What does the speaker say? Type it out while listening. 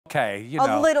okay, you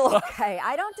know. A little okay.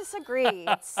 I don't disagree.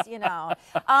 It's, you know.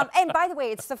 And by the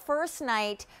way, it's the first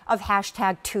night of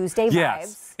 #Tuesday vibes.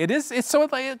 Yes, it is. It's so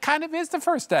it kind of is the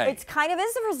first day. It kind of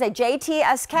is the first day.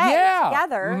 JTSK. Yeah.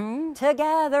 Together.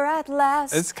 Together at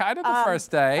last. It's kind of the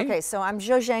first day. Okay, so I'm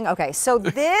judging. Okay, so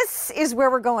this is where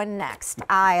we're going next.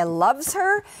 I loves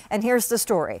her, and here's the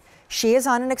story. She is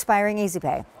on an expiring Easy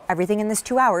Pay. Everything in this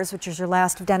 2 hours, which is your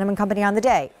last of Denim & Company on the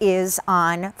day, is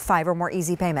on 5 or more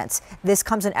easy payments. This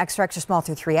comes in extra, extra small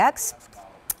through 3X.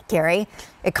 Gary,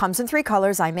 it comes in 3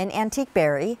 colors. I'm in Antique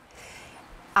Berry.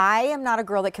 I am not a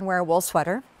girl that can wear a wool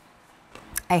sweater.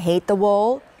 I hate the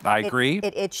wool. I agree.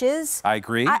 It itches. I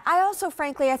agree. I also,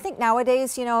 frankly, I think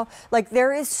nowadays, you know, like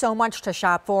there is so much to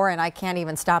shop for and I can't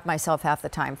even stop myself half the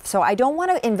time. So I don't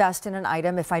want to invest in an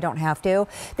item if I don't have to,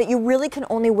 that you really can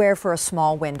only wear for a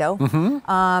small window.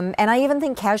 And I even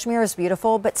think cashmere is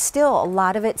beautiful, but still, a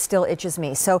lot of it still itches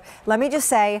me. So let me just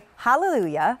say,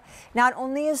 hallelujah. Not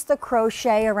only is the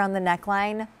crochet around the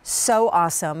neckline so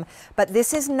awesome, but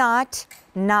this is not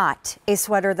a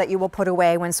sweater that you will put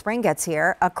away when spring gets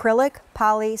here. Acrylic,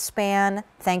 poly, span,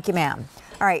 thank you, ma'am.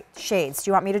 All right, shades. Do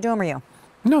you want me to do them or you?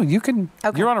 No, you can.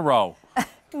 Okay. You're on a roll.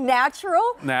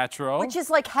 Natural? Natural. Which is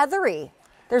like heathery.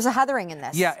 There's a heathering in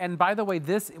this. Yeah, and by the way,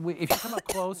 this, if you come up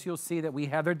close, you'll see that we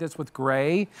heathered this with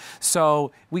gray.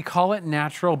 So we call it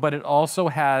natural, but it also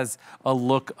has a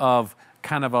look of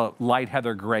kind of a light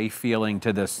heather gray feeling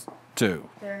to this too.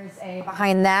 There's a,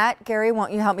 behind that, Gary,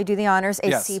 won't you help me do the honors? A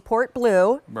yes. Seaport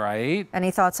blue. Right.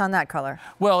 Any thoughts on that color?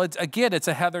 Well, it's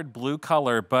a heathered blue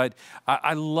color, but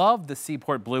I love the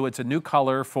Seaport blue. It's a new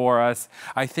color for us.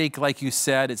 I think, like you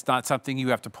said, it's not something you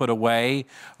have to put away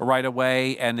right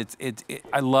away, and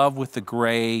I love with the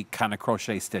gray kind of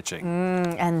crochet stitching.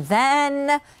 And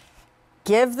then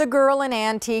give the girl an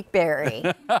Antique Berry.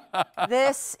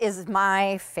 This is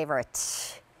my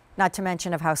favorite. Not to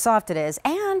mention of how soft it is,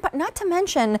 but not to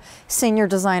mention Senior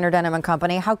Designer Denim &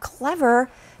 Company, how clever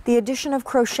the addition of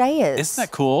crochet is. Isn't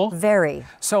that cool? Very.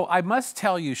 So I must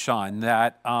tell you, Sean,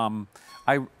 that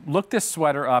I looked this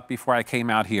sweater up before I came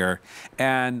out here,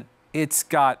 and it's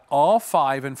got all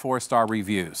 5- and 4-star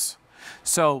reviews.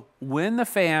 So when the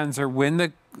fans or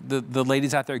when the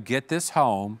ladies out there get this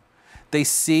home, they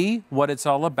see what it's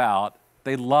all about,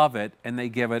 they love it, and they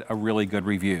give it a really good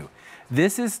review.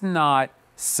 This is not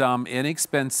some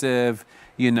inexpensive,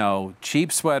 you know,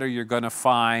 cheap sweater you're going to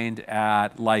find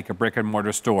at like a brick and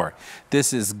mortar store.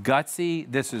 This is gutsy.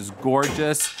 This is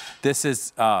gorgeous. This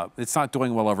is, it's not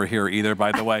doing well over here either,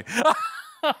 by the way.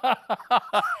 A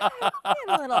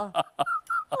little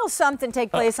something take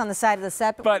place on the side of the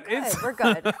set, but we're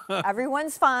good.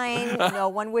 Everyone's fine. No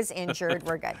one was injured.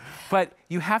 We're good. But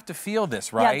you have to feel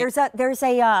this, right? Yeah, there's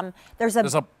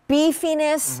a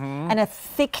beefiness and a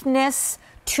thickness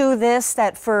to this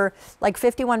that for like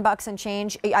 51 bucks and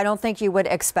change, I don't think you would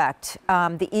expect.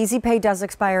 The Easy Pay does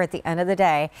expire at the end of the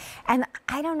day. And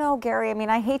I don't know, Gary, I mean,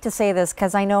 I hate to say this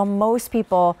because I know most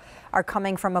people are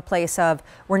coming from a place of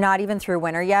we're not even through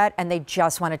winter yet and they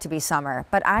just want it to be summer.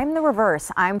 But I'm the reverse.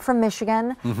 I'm from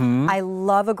Michigan. I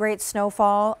love a great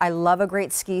snowfall. I love a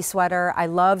great ski sweater. I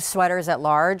love sweaters at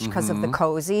large because of the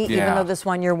cozy, even though this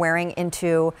one you're wearing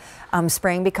into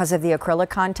spring because of the acrylic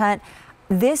content.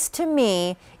 This to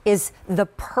me is the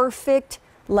perfect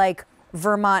like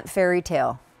Vermont fairy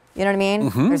tale. You know what I mean?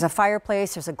 There's a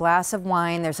fireplace, there's a glass of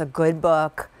wine, there's a good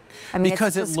book. I mean,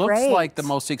 because it looks like the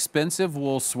most expensive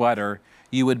wool sweater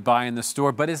you would buy in the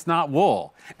store, but it's not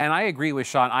wool. And I agree with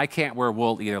Sean, I can't wear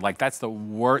wool either. Like that's the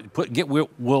worst, get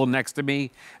wool next to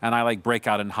me and I like break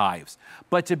out in hives.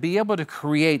 But to be able to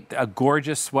create a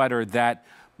gorgeous sweater that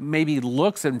maybe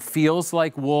looks and feels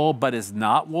like wool, but is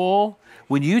not wool,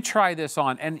 when you try this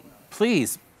on, and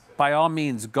please, by all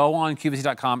means, go on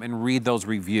QVC.com and read those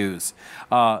reviews.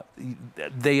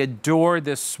 They adore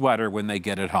this sweater when they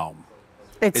get it home.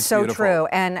 It's so beautiful. True.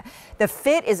 And the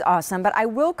fit is awesome. But I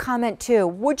will comment too,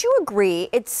 would you agree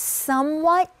it's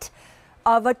somewhat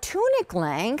of a tunic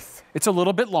length? It's a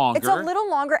little bit longer. It's a little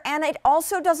longer, and it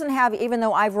also doesn't have, even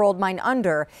though I've rolled mine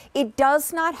under, it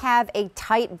does not have a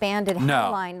tight banded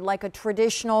hemline like a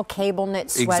traditional cable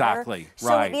knit sweater. Exactly,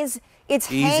 right. So it's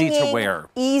easy hanging, to wear.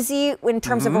 Easy in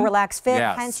terms of a relaxed fit.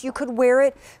 Yes. Hence, you could wear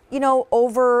it, you know,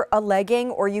 over a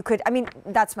legging, or you could, I mean,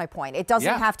 that's my point. It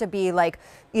doesn't have to be like,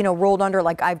 you know, rolled under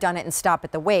like I've done it and stop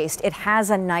at the waist. It has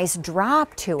a nice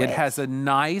drop to it. It has a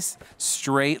nice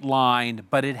straight line,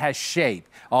 but it has shape.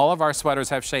 All of our sweaters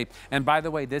have shape. And by the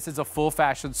way, this is a full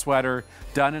fashion sweater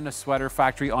done in a sweater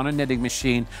factory on a knitting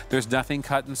machine. There's nothing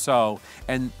cut and sew.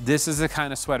 And this is the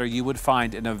kind of sweater you would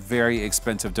find in a very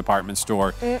expensive department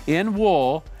store in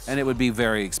wool, and it would be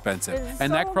very expensive. It's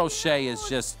And so that crochet is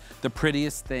just the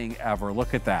prettiest thing ever.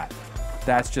 Look at that.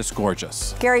 That's just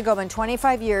gorgeous. Gary Goldman,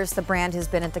 25 years the brand has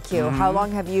been at the Q. How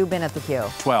long have you been at the Q?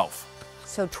 12.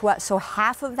 So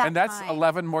half of that And that's time.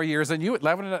 11 more years than you.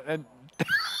 11 and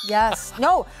Yes.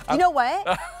 No, you know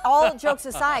what? All jokes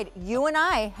aside, you and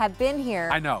I have been here.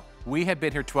 I know. We have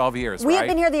been here 12 years, We right? have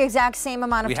been here the exact same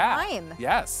amount of We have. time.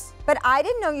 Yes. But I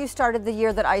didn't know you started the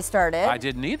year that I started. I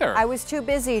didn't either. I was too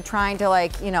busy trying to,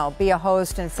 like, you know, be a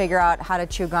host and figure out how to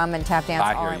chew gum and tap dance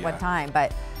I all hear at ya. one time.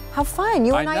 But how fun.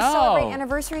 You and I know. celebrate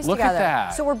anniversaries Look at together.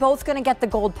 that. So we're both going to get the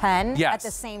gold pen Yes. at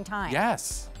the same time.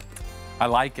 Yes. I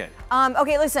like it.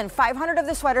 Okay, listen, 500 of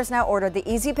the sweaters now ordered. The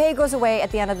easy pay goes away at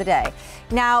the end of the day.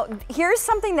 Now, here's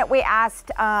something that we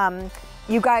asked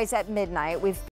you guys at midnight. We've